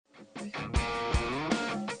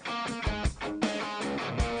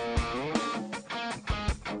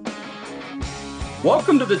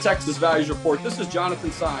Welcome to the Texas Values Report. This is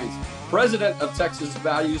Jonathan Saenz, President of Texas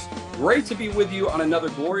Values. Great to be with you on another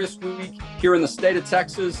glorious week here in the state of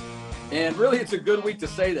Texas. And really, it's a good week to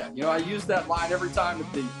say that. You know, I use that line every time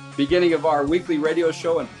at the beginning of our weekly radio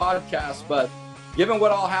show and podcast. But given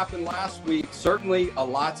what all happened last week, certainly a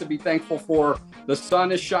lot to be thankful for. The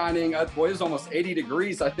sun is shining. Boy, it's almost 80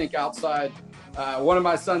 degrees, I think, outside. One of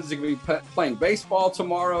my sons is going to be playing baseball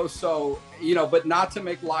tomorrow. So, but not to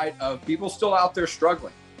make light of people still out there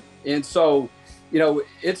struggling. And so,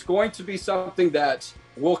 it's going to be something that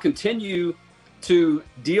we'll continue to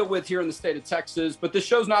deal with here in the state of Texas. But this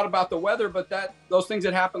show's not about the weather, but those things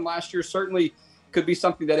that happened last year certainly could be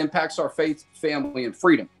something that impacts our faith, family, and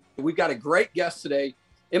freedom. We've got a great guest today.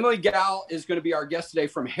 Emily Gal is going to be our guest today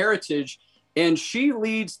from Heritage, and she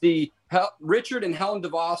leads the Richard and Helen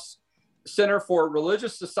DeVos Center for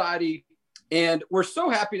Religious Society. And we're so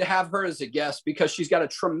happy to have her as a guest because she's got a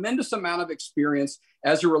tremendous amount of experience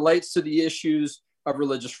as it relates to the issues of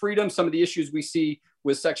religious freedom, some of the issues we see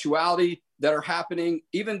with sexuality that are happening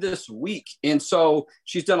even this week. And so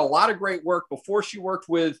she's done a lot of great work before she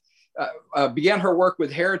began her work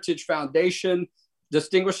with Heritage Foundation,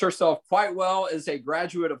 distinguished herself quite well as a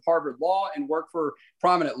graduate of Harvard Law and worked for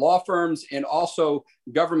prominent law firms and also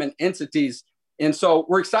government entities. And so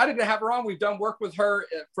we're excited to have her on. We've done work with her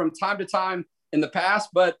from time to time in the past,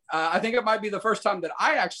 but I think it might be the first time that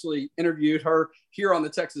I actually interviewed her here on the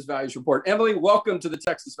Texas Values Report. Emily, welcome to the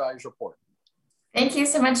Texas Values Report. Thank you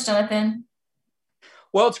so much, Jonathan.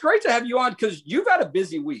 Well, it's great to have you on because you've had a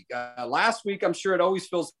busy week. Last week, I'm sure it always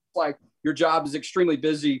feels like your job is extremely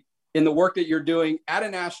busy in the work that you're doing at a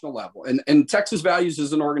national level. And Texas Values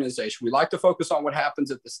is an organization. We like to focus on what happens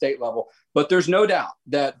at the state level, but there's no doubt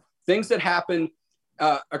that things that happen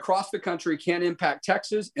across the country can impact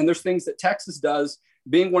Texas. And there's things that Texas does,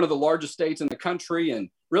 being one of the largest states in the country and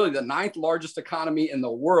really the 9th largest economy in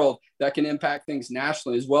the world, that can impact things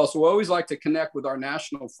nationally as well. So we always like to connect with our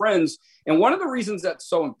national friends. And one of the reasons that's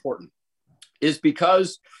so important is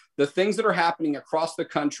because the things that are happening across the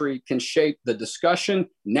country can shape the discussion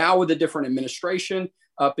now with a different administration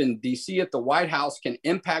up in DC at the White House, can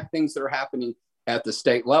impact things that are happening at the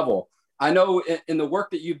state level. I know in the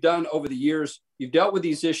work that you've done over the years, you've dealt with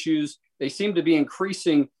these issues. They seem to be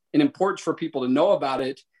increasing in importance for people to know about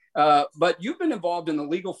it. But you've been involved in the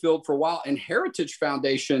legal field for a while, and Heritage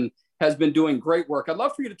Foundation has been doing great work. I'd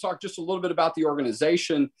love for you to talk just a little bit about the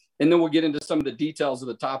organization, and then we'll get into some of the details of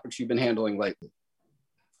the topics you've been handling lately.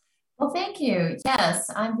 Well, thank you.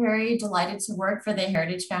 Yes, I'm very delighted to work for the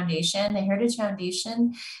Heritage Foundation. The Heritage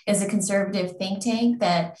Foundation is a conservative think tank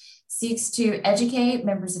that seeks to educate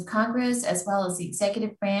members of Congress as well as the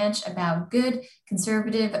executive branch about good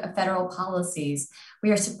conservative federal policies. We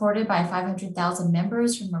are supported by 500,000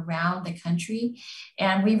 members from around the country,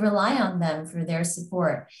 and we rely on them for their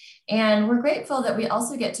support. And we're grateful that we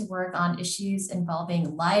also get to work on issues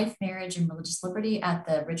involving life, marriage, and religious liberty at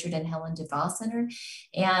the Richard and Helen DeVos Center,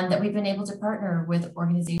 and that we've been able to partner with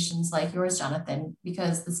organizations like yours, Jonathan,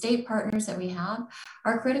 because the state partners that we have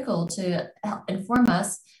are critical to help inform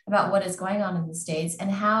us about what is going on in the states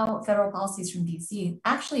and how federal policies from DC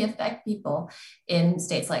actually affect people in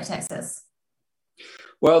states like Texas.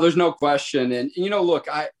 Well, there's no question. And, look,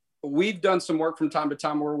 we've done some work from time to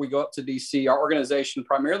time where we go up to DC. Our organization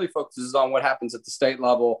primarily focuses on what happens at the state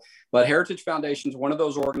level, but Heritage Foundation is one of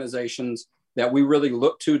those organizations that we really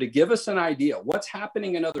look to give us an idea what's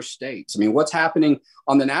happening in other states. I mean, what's happening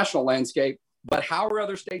on the national landscape, but how are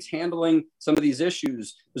other states handling some of these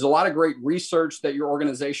issues? There's a lot of great research that your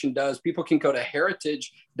organization does. People can go to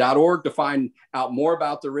heritage.org to find out more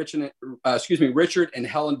about the Richard and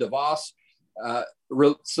Helen DeVos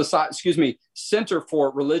Center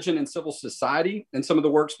for Religion and Civil Society, and some of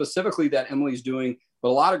the work specifically that Emily's doing, but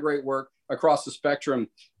a lot of great work across the spectrum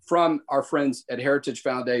from our friends at Heritage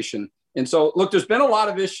Foundation. And so, look, there's been a lot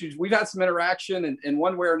of issues. We've had some interaction in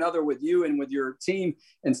one way or another with you and with your team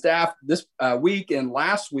and staff this week and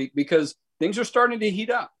last week, because things are starting to heat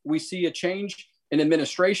up. We see a change in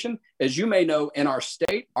administration. As you may know, in our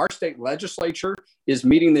state legislature is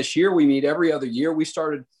meeting this year. We meet every other year. We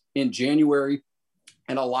started in January,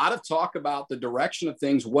 and a lot of talk about the direction of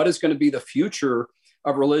things. What is going to be the future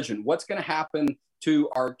of religion? What's going to happen to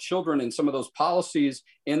our children and some of those policies?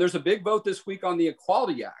 And there's a big vote this week on the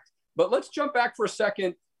Equality Act. But let's jump back for a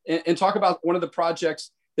second and talk about one of the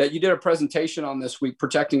projects that you did a presentation on this week,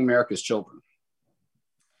 Protecting America's Children.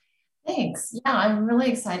 Thanks. Yeah, I'm really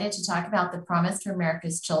excited to talk about the Promise for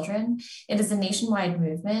America's Children. It is a nationwide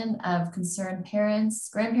movement of concerned parents,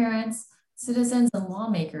 grandparents, citizens, and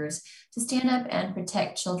lawmakers to stand up and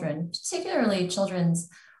protect children, particularly children's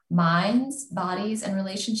minds, bodies, and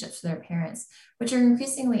relationships with their parents, which are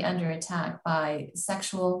increasingly under attack by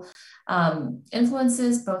sexual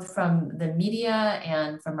influences, both from the media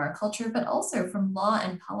and from our culture, but also from law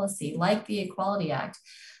and policy, like the Equality Act,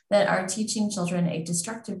 that are teaching children a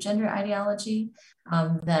destructive gender ideology,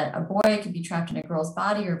 that a boy could be trapped in a girl's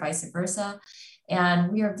body or vice versa.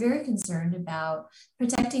 And we are very concerned about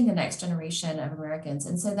protecting the next generation of Americans.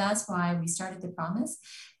 And so that's why we started the Promise.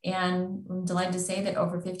 And I'm delighted to say that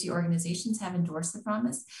over 50 organizations have endorsed the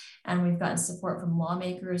Promise. And we've gotten support from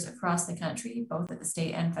lawmakers across the country, both at the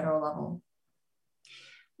state and federal level.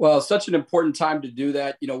 Well, such an important time to do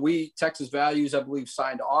that. You know, we, Texas Values, I believe,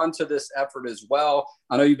 signed on to this effort as well.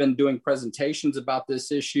 I know you've been doing presentations about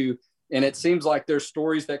this issue, and it seems like there's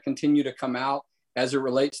stories that continue to come out as it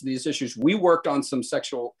relates to these issues. We worked on some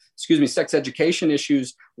sex education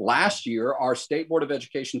issues last year. Our State Board of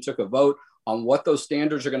Education took a vote on what those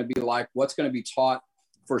standards are going to be like, what's going to be taught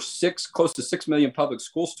for close to 6 million public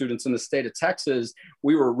school students in the state of Texas.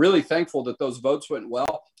 We were really thankful that those votes went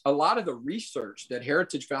well. A lot of the research that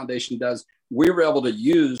Heritage Foundation does, we were able to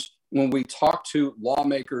use when we talk to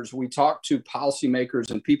lawmakers, we talk to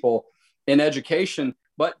policymakers and people in education.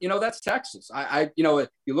 But, you know, that's Texas. You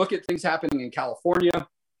look at things happening in California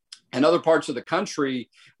and other parts of the country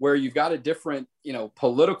where you've got a different,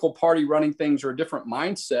 political party running things or a different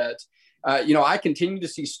mindset. I continue to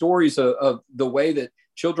see stories of the way that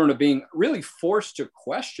children are being really forced to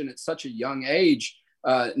question at such a young age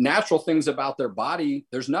natural things about their body.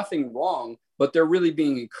 There's nothing wrong, but they're really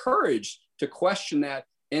being encouraged to question that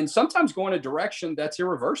and sometimes go in a direction that's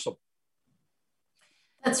irreversible.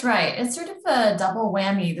 That's right. It's sort of a double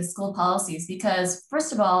whammy, the school policies, because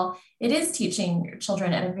first of all, it is teaching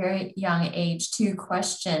children at a very young age to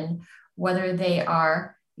question whether they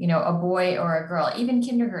are, a boy or a girl. Even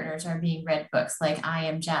kindergartners are being read books like I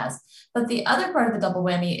Am Jazz. But the other part of the double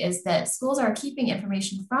whammy is that schools are keeping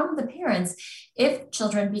information from the parents if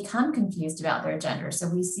children become confused about their gender. So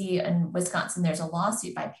we see in Wisconsin, there's a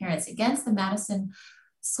lawsuit by parents against the Madison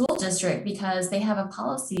School District because they have a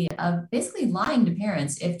policy of basically lying to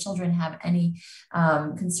parents if children have any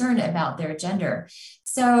concern about their gender.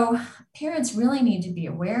 So parents really need to be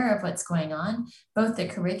aware of what's going on, both the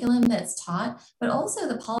curriculum that's taught, but also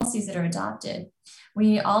the policies that are adopted.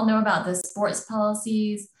 We all know about the sports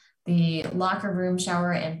policies, the locker room,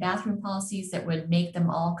 shower, and bathroom policies that would make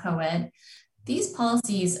them all co-ed. These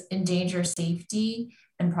policies endanger safety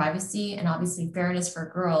and privacy and obviously fairness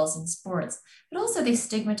for girls in sports, but also they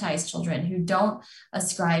stigmatize children who don't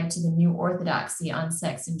ascribe to the new orthodoxy on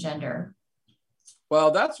sex and gender.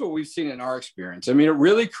 Well, that's what we've seen in our experience. I mean, it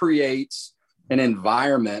really creates an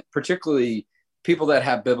environment, particularly people that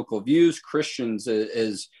have biblical views, Christians,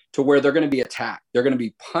 is to where they're going to be attacked. They're going to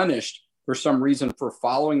be punished for some reason for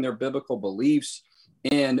following their biblical beliefs.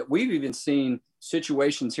 And we've even seen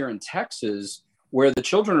situations here in Texas where the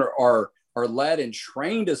children are led and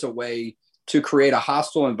trained as a way to create a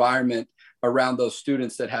hostile environment around those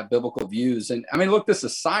students that have biblical views. And I mean, look, this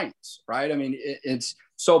is science, right? I mean, it's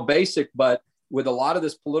so basic, but with a lot of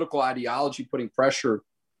this political ideology putting pressure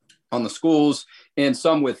on the schools and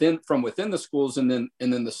some from within the schools and then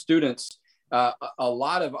the students, a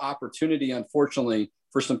lot of opportunity, unfortunately,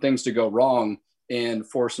 for some things to go wrong and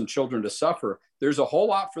for some children to suffer. There's a whole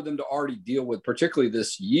lot for them to already deal with, particularly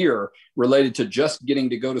this year, related to just getting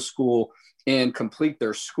to go to school and complete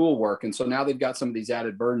their schoolwork. And so now they've got some of these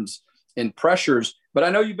added burdens and pressures. But I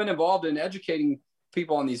know you've been involved in educating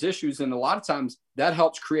people on these issues. And a lot of times that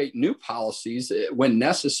helps create new policies when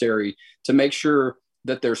necessary to make sure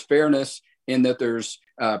that there's fairness and that there's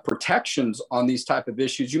protections on these type of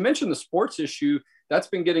issues. You mentioned the sports issue. That's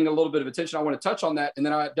been getting a little bit of attention. I want to touch on that. And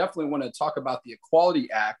then I definitely want to talk about the Equality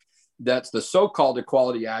Act. That's the so-called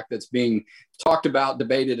Equality Act that's being talked about,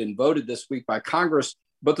 debated, and voted this week by Congress.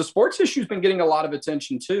 But the sports issue has been getting a lot of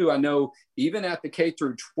attention too. I know even at the K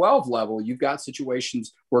through 12 level, you've got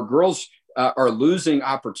situations where girls are losing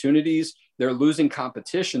opportunities. They're losing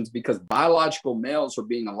competitions because biological males are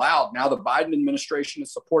being allowed. Now the Biden administration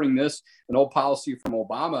is supporting this, an old policy from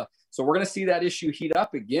Obama. So we're going to see that issue heat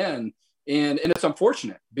up again. And it's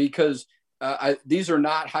unfortunate because these are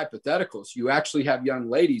not hypotheticals. You actually have young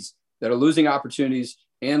ladies that are losing opportunities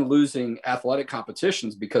and losing athletic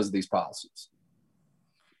competitions because of these policies.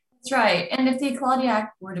 That's right. And if the Equality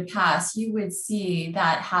Act were to pass, you would see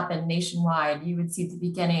that happen nationwide. You would see the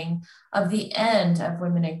beginning of the end of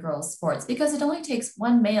women and girls sports because it only takes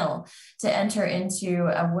one male to enter into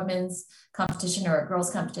a women's competition or a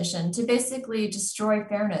girls' competition to basically destroy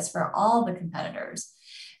fairness for all the competitors.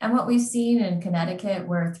 And what we've seen in Connecticut,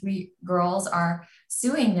 where 3 girls are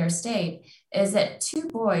suing their state is that two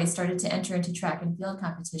boys started to enter into track and field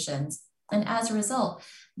competitions. And as a result,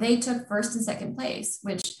 they took first and second place,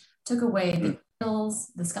 which took away the skills,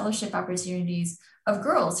 the scholarship opportunities of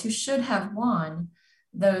girls who should have won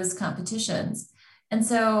those competitions. And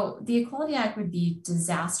so the Equality Act would be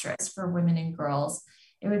disastrous for women and girls.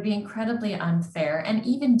 It would be incredibly unfair and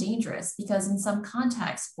even dangerous because in some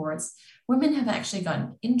contact sports, women have actually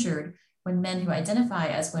gotten injured when men who identify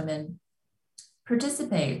as women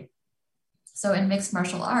participate. So in mixed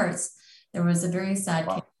martial arts, there was a very sad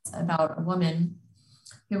case about a woman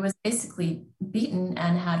who was basically beaten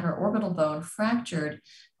and had her orbital bone fractured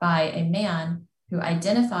by a man who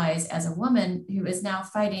identifies as a woman who is now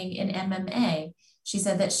fighting in MMA. She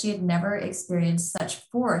said that she had never experienced such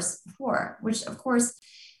force before, which of course,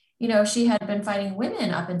 she had been fighting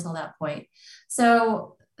women up until that point.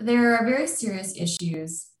 So there are very serious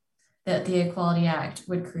issues that the Equality Act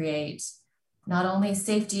would create, not only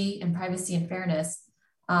safety and privacy and fairness,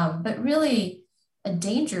 but really a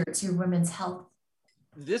danger to women's health.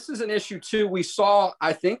 This is an issue too. We saw,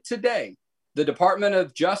 I think today, the Department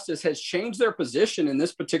of Justice has changed their position in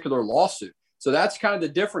this particular lawsuit. So that's kind of the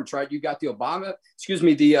difference, right? You got the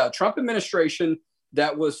Trump administration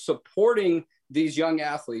that was supporting these young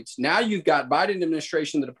athletes. Now you've got Biden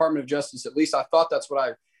administration, the Department of Justice, at least I thought that's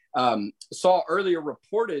what I saw earlier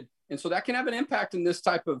reported. And so that can have an impact in this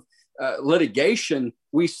type of litigation.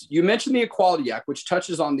 You mentioned the Equality Act, which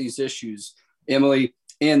touches on these issues, Emily,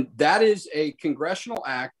 and that is a congressional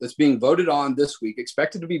act that's being voted on this week,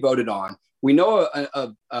 expected to be voted on. We know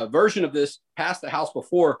a version of this passed the House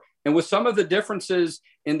before, and with some of the differences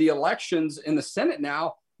in the elections in the Senate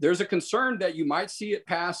now, there's a concern that you might see it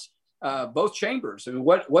pass both chambers. I mean,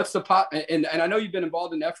 what's the pot? And I know you've been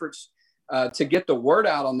involved in efforts to get the word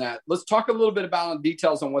out on that. Let's talk a little bit about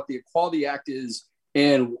details on what the Equality Act is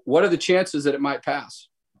and what are the chances that it might pass.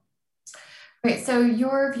 Great. So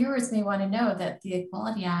your viewers may want to know that the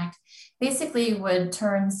Equality Act basically would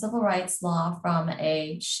turn civil rights law from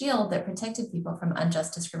a shield that protected people from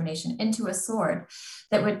unjust discrimination into a sword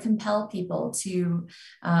that would compel people to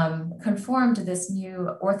conform to this new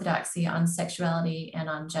orthodoxy on sexuality and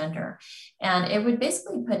on gender. And it would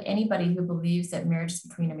basically put anybody who believes that marriage is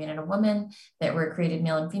between a man and a woman, that we're created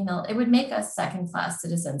male and female, it would make us second-class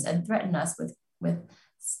citizens and threaten us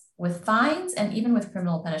with fines and even with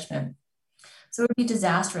criminal punishment. So it would be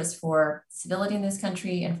disastrous for civility in this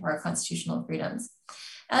country and for our constitutional freedoms.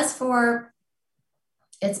 As for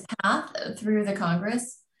its path through the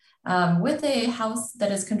Congress, with a House that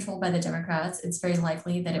is controlled by the Democrats, it's very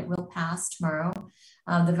likely that it will pass tomorrow.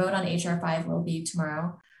 The vote on H.R. 5 will be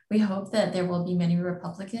tomorrow. We hope that there will be many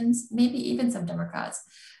Republicans, maybe even some Democrats,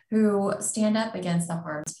 who stand up against the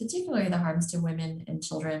harms, particularly the harms to women and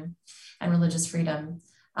children and religious freedom.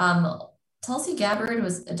 Tulsi Gabbard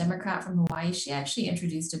was a Democrat from Hawaii. She actually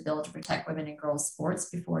introduced a bill to protect women and girls sports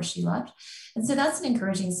before she left. And so that's an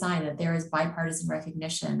encouraging sign that there is bipartisan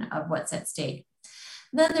recognition of what's at stake.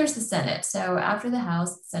 Then there's the Senate. So after the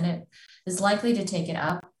House, the Senate is likely to take it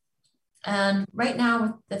up. And right now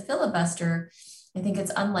with the filibuster, I think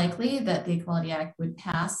it's unlikely that the Equality Act would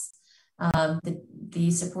pass. The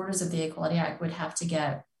supporters of the Equality Act would have to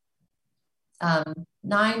get at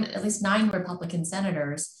least nine Republican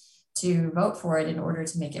senators to vote for it in order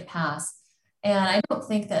to make it pass. And I don't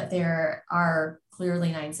think that there are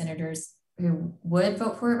clearly 9 senators who would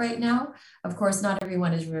vote for it right now. Of course, not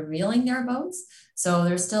everyone is revealing their votes. So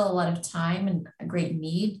there's still a lot of time and a great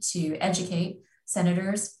need to educate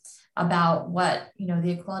senators about what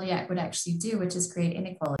the Equality Act would actually do, which is create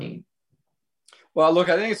inequality. Well, look,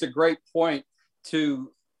 I think it's a great point to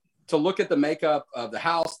look at the makeup of the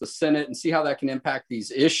House, the Senate, and see how that can impact these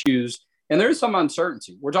issues. And there is some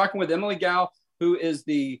uncertainty. We're talking with Emily Gao, who is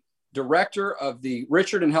the director of the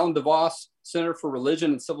Richard and Helen DeVos Center for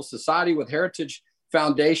Religion and Civil Society with Heritage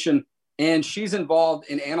Foundation. And she's involved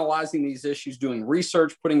in analyzing these issues, doing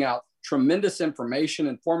research, putting out tremendous information,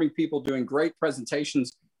 informing people, doing great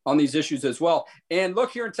presentations on these issues as well. And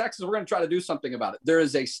look, here in Texas, we're going to try to do something about it. There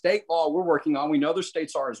is a state law we're working on. We know other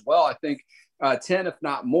states are as well. I think 10, if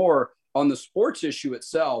not more, on the sports issue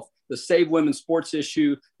itself. The Save Women's Sports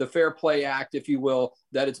issue, the Fair Play Act, if you will,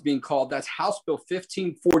 that it's being called. That's House Bill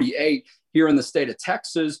 1548 here in the state of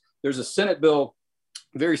Texas. There's a Senate bill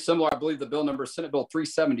very similar. I believe the bill number is Senate Bill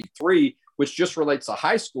 373, which just relates to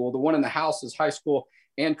high school. The one in the House is high school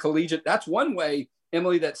and collegiate. That's one way,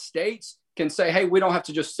 Emily, that states can say, hey, we don't have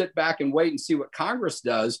to just sit back and wait and see what Congress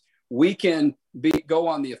does. We can go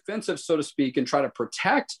on the offensive, so to speak, and try to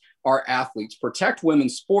protect our athletes, protect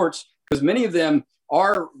women's sports, because many of them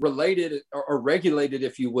are related or regulated,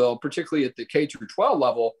 if you will, particularly at the K through 12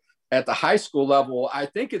 level, at the high school level. I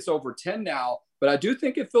think it's over 10 now, but I do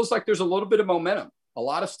think it feels like there's a little bit of momentum. A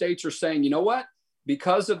lot of states are saying, you know what,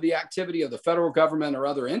 because of the activity of the federal government or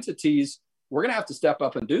other entities, we're going to have to step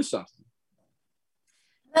up and do something.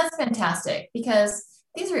 That's fantastic, because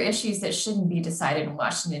these are issues that shouldn't be decided in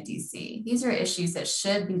Washington, D.C. These are issues that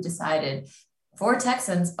should be decided for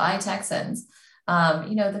Texans by Texans.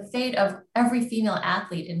 The fate of every female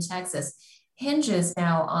athlete in Texas hinges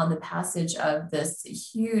now on the passage of this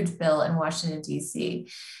huge bill in Washington, D.C.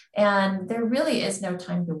 And there really is no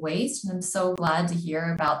time to waste. And I'm so glad to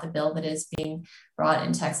hear about the bill that is being brought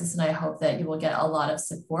in Texas. And I hope that you will get a lot of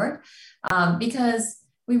support, because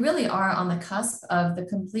we really are on the cusp of the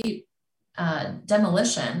complete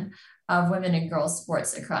demolition of women and girls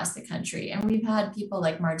sports across the country. And we've had people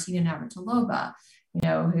like Martina Navratilova,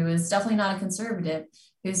 who is definitely not a conservative,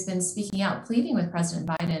 who's been speaking out, pleading with President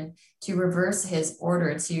Biden to reverse his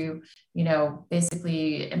order to,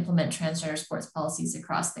 basically implement transgender sports policies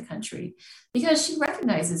across the country, because she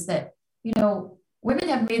recognizes that, women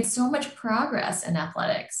have made so much progress in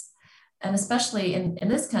athletics, and especially in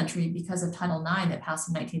this country, because of Title IX that passed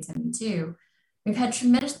in 1972. We've had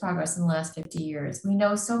tremendous progress in the last 50 years. We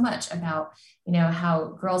know so much about,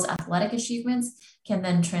 how girls' athletic achievements can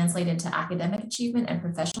then translate into academic achievement and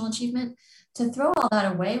professional achievement. To throw all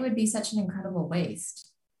that away would be such an incredible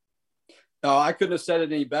waste. No, I couldn't have said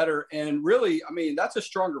it any better. And really, that's a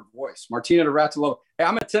stronger voice. Martina Navratilova. Hey,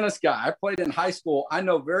 I'm a tennis guy. I played in high school. I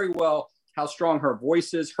know very well how strong her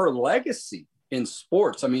voice is, her legacy in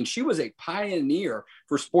sports. She was a pioneer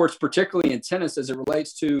for sports, particularly in tennis, as it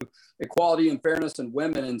relates to equality and fairness in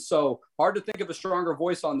women. And so hard to think of a stronger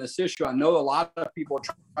voice on this issue. I know a lot of people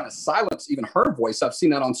are trying to silence even her voice. I've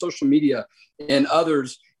seen that on social media and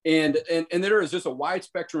others. And there is just a wide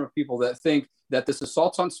spectrum of people that think that this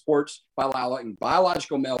assault on sports by allowing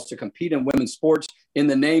biological males to compete in women's sports in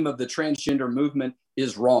the name of the transgender movement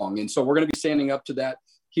is wrong. And so we're going to be standing up to that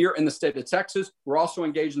here in the state of Texas. We're also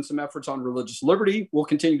engaged in some efforts on religious liberty. We'll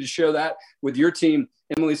continue to share that with your team.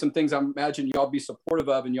 Emily, some things I imagine y'all be supportive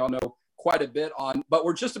of and y'all know quite a bit on. But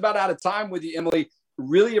we're just about out of time with you, Emily.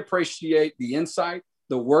 Really appreciate the insight,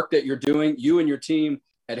 the work that you're doing, you and your team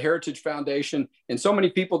at Heritage Foundation, and so many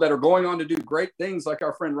people that are going on to do great things, like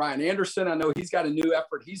our friend Ryan Anderson. I know he's got a new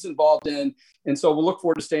effort he's involved in. And so we'll look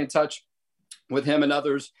forward to staying in touch with him and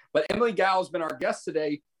others. But Emily Gao has been our guest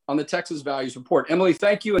today on the Texas Values Report. Emily,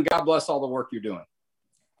 thank you, and God bless all the work you're doing.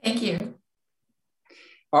 Thank you.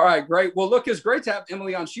 All right, great. Well, look, it's great to have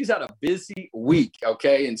Emily on. She's had a busy week,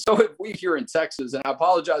 okay? And so have we here in Texas. And I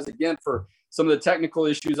apologize again for some of the technical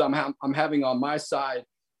issues I'm having on my side,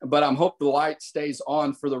 but I'm hope the light stays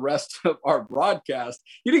on for the rest of our broadcast.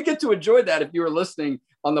 You didn't get to enjoy that if you were listening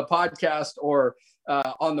on the podcast or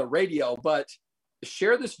on the radio, but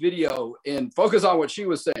share this video and focus on what she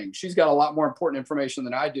was saying. She's got a lot more important information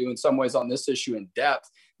than I do in some ways on this issue in depth.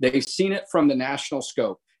 They've seen it from the national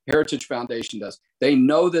scope. Heritage Foundation does. They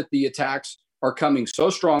know that the attacks are coming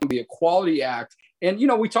so strong, the Equality Act. And,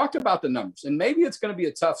 we talked about the numbers, and maybe it's going to be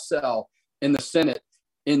a tough sell in the Senate,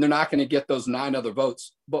 and they're not going to get those 9 other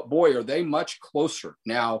votes. But boy, are they much closer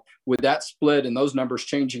now with that split and those numbers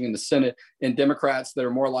changing in the Senate, and Democrats that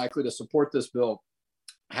are more likely to support this bill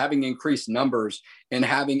having increased numbers, and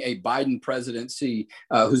having a Biden presidency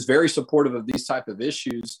who's very supportive of these type of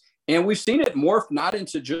issues. And we've seen it morph not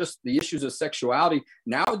into just the issues of sexuality.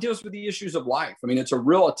 Now it deals with the issues of life. It's a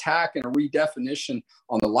real attack and a redefinition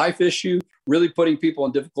on the life issue, really putting people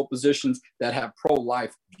in difficult positions that have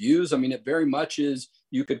pro-life views. It very much is,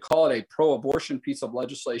 you could call it a pro-abortion piece of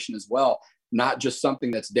legislation as well, not just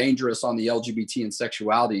something that's dangerous on the LGBT and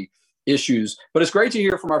sexuality issues. But it's great to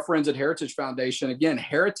hear from our friends at Heritage Foundation. Again,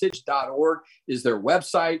 heritage.org is their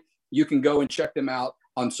website. You can go and check them out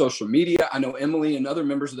on social media. I know Emily and other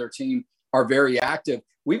members of their team are very active.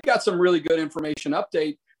 We've got some really good information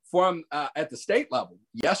update from at the state level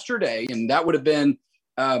yesterday, and that would have been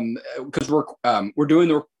because we're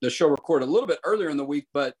doing the show record a little bit earlier in the week,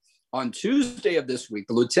 but on Tuesday of this week,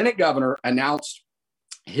 the lieutenant governor announced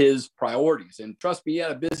his priorities. And trust me, he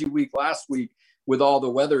had a busy week last week with all the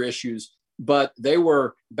weather issues, but they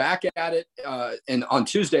were back at it and on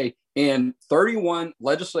Tuesday, and 31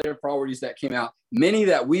 legislative priorities that came out, many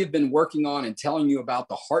that we have been working on and telling you about.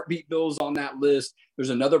 The heartbeat bills on that list. There's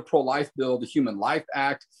another pro-life bill, the Human Life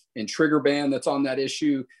Act and trigger ban that's on that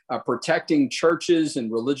issue. Protecting churches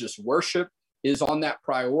and religious worship is on that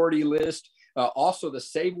priority list. Also, the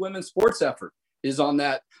Save Women's Sports effort is on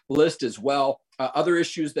that list as well. Other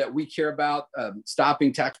issues that we care about,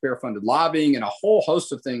 stopping taxpayer-funded lobbying, and a whole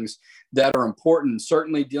host of things that are important,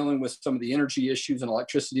 certainly dealing with some of the energy issues and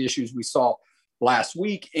electricity issues we saw last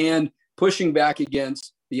week, and pushing back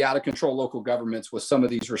against the out of control local governments with some of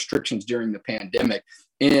these restrictions during the pandemic.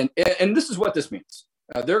 And this is what this means.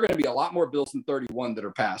 There are going to be a lot more bills than 31 that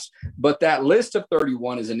are passed, but that list of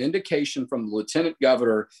 31 is an indication from the lieutenant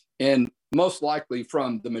governor and most likely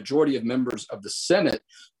from the majority of members of the Senate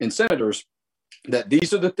and senators that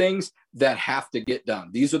these are the things that have to get done.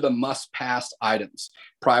 These are the must pass items,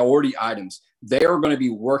 priority items. They are going to be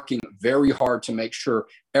working very hard to make sure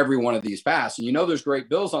every one of these pass. And there's great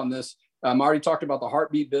bills on this. I already talked about the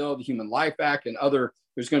Heartbeat Bill, the Human Life Act, and other.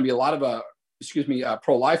 There's going to be a lot of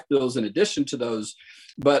pro-life bills in addition to those,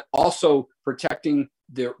 but also protecting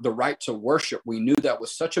the right to worship. We knew that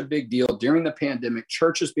was such a big deal during the pandemic,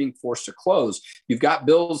 churches being forced to close. You've got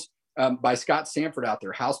bills by Scott Sanford out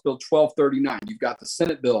there, House Bill 1239. You've got the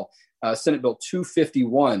Senate Bill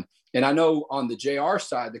 251. And I know on the JR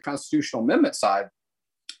side, the constitutional amendment side,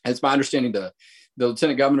 it's my understanding the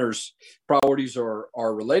lieutenant governor's priorities are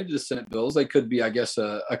related to Senate bills. They could be, I guess,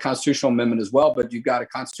 a constitutional amendment as well, but you've got a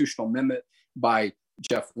constitutional amendment by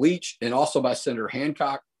Jeff Leach and also by Senator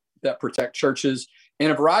Hancock that protect churches,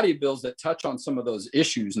 and a variety of bills that touch on some of those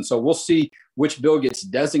issues. And so we'll see which bill gets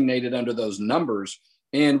designated under those numbers.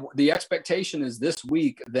 And the expectation is this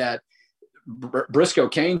week that Briscoe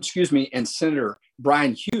Cain, and Senator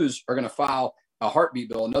Brian Hughes are going to file a heartbeat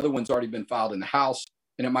bill. Another one's already been filed in the House,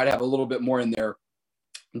 and it might have a little bit more in there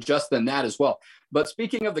just than that as well. But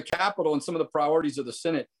speaking of the Capitol and some of the priorities of the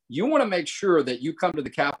Senate, you want to make sure that you come to the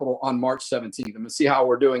Capitol on March 17th. I'm going to see how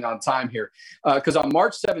we're doing on time here. Because on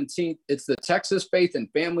March 17th, it's the Texas Faith and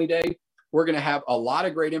Family Day. We're going to have a lot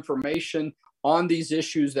of great information on these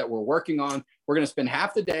issues that we're working on. We're going to spend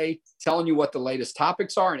half the day telling you what the latest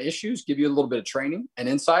topics are and issues, give you a little bit of training and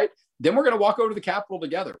insight. Then we're going to walk over to the Capitol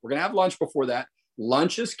together. We're going to have lunch before that.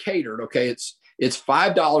 Lunch is catered, okay? It's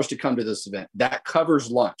 $5 to come to this event. That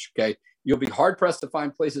covers lunch, okay? You'll be hard-pressed to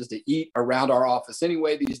find places to eat around our office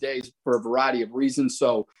anyway these days for a variety of reasons.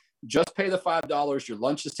 So just pay the $5. Your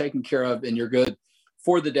lunch is taken care of, and you're good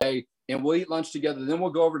for the day. And we'll eat lunch together. Then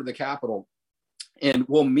we'll go over to the Capitol, and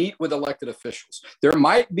we'll meet with elected officials. There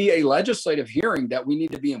might be a legislative hearing that we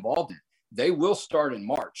need to be involved in. They will start in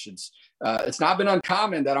March. It's not been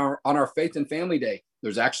uncommon that on our Faith and Family Day,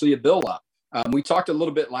 there's actually a bill up. We talked a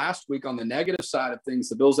little bit last week on the negative side of things,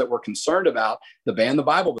 the bills that we're concerned about, the Ban the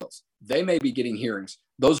Bible bills. They may be getting hearings.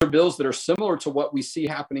 Those are bills that are similar to what we see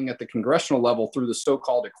happening at the congressional level through the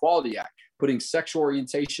so-called Equality Act, putting sexual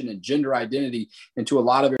orientation and gender identity into a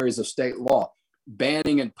lot of areas of state law,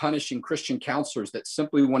 banning and punishing Christian counselors that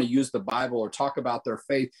simply want to use the Bible or talk about their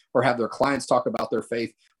faith or have their clients talk about their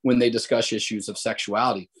faith when they discuss issues of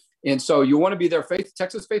sexuality. And so you want to be there,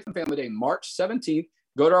 Texas Faith and Family Day, March 17th.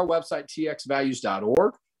 Go to our website,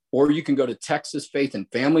 txvalues.org, or you can go to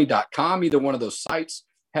texasfaithandfamily.com. Either one of those sites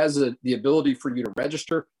has the ability for you to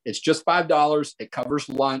register. It's just $5. It covers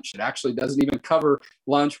lunch. It actually doesn't even cover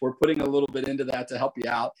lunch. We're putting a little bit into that to help you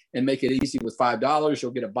out and make it easy with $5.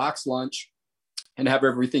 You'll get a box lunch and have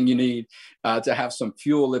everything you need to have some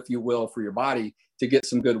fuel, if you will, for your body to get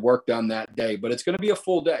some good work done that day. But it's going to be a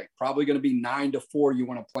full day, probably going to be 9 to 4 you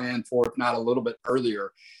want to plan for, if not a little bit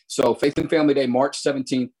earlier. So Faith and Family Day, March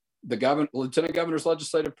 17th, the Lieutenant Governor's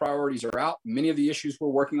legislative priorities are out. Many of the issues we're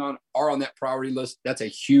working on are on that priority list. That's a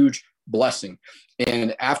huge blessing.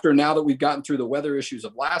 And now that we've gotten through the weather issues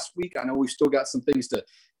of last week, I know we've still got some things to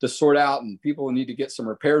sort out, and people need to get some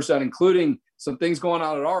repairs done, including some things going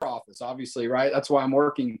on at our office, obviously, right? That's why I'm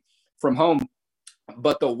working from home.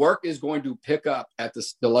 But the work is going to pick up at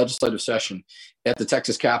the legislative session at the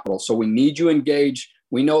Texas Capitol. So we need you engaged.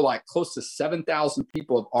 We know like close to 7,000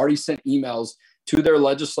 people have already sent emails to their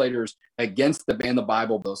legislators against the Ban the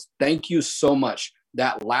Bible bills. Thank you so much.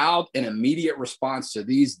 That loud and immediate response to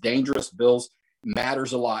these dangerous bills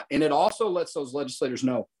matters a lot. And it also lets those legislators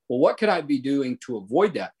know, well, what could I be doing to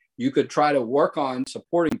avoid that? You could try to work on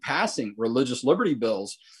supporting passing religious liberty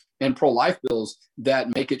bills and pro-life bills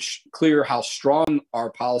that make it clear how strong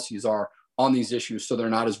our policies are on these issues so they're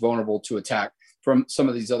not as vulnerable to attack from some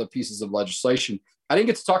of these other pieces of legislation. I didn't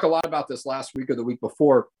get to talk a lot about this last week or the week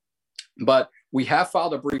before, but we have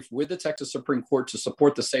filed a brief with the Texas Supreme Court to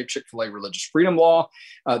support the Save Chick-fil-A religious freedom law.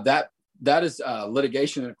 That is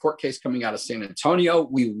litigation in a court case coming out of San Antonio.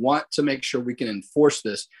 We want to make sure we can enforce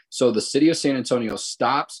this so the city of San Antonio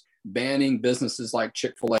stops banning businesses like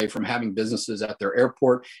Chick-fil-A from having businesses at their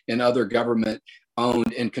airport and other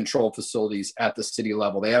government-owned and controlled facilities at the city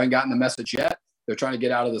level. They haven't gotten the message yet. They're trying to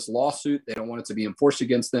get out of this lawsuit. They don't want it to be enforced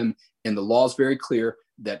against them. And the law is very clear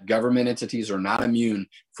that government entities are not immune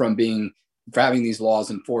from having these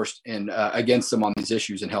laws enforced and against them on these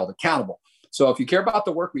issues and held accountable. So if you care about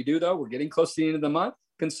the work we do, though, we're getting close to the end of the month.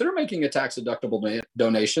 consider making a tax-deductible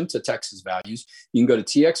donation to Texas Values. You can go to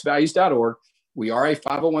txvalues.org. We are a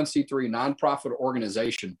 501c3 nonprofit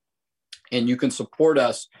organization, and you can support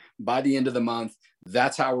us by the end of the month.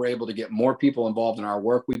 That's how we're able to get more people involved in our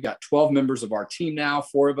work. We've got 12 members of our team now,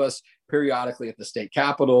 4 of us periodically at the state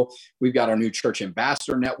capitol. We've got our new church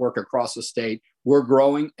ambassador network across the state. We're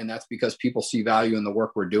growing, and that's because people see value in the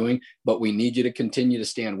work we're doing. But we need you to continue to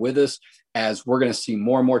stand with us as we're going to see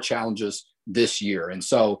more and more challenges this year. And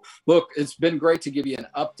so, look, it's been great to give you an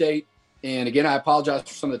update. And again, I apologize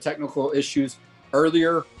for some of the technical issues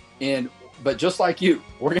earlier. But just like you,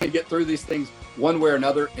 we're going to get through these things one way or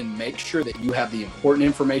another and make sure that you have the important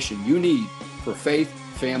information you need for faith,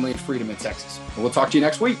 family, and freedom in Texas. And we'll talk to you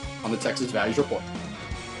next week on the Texas Values Report.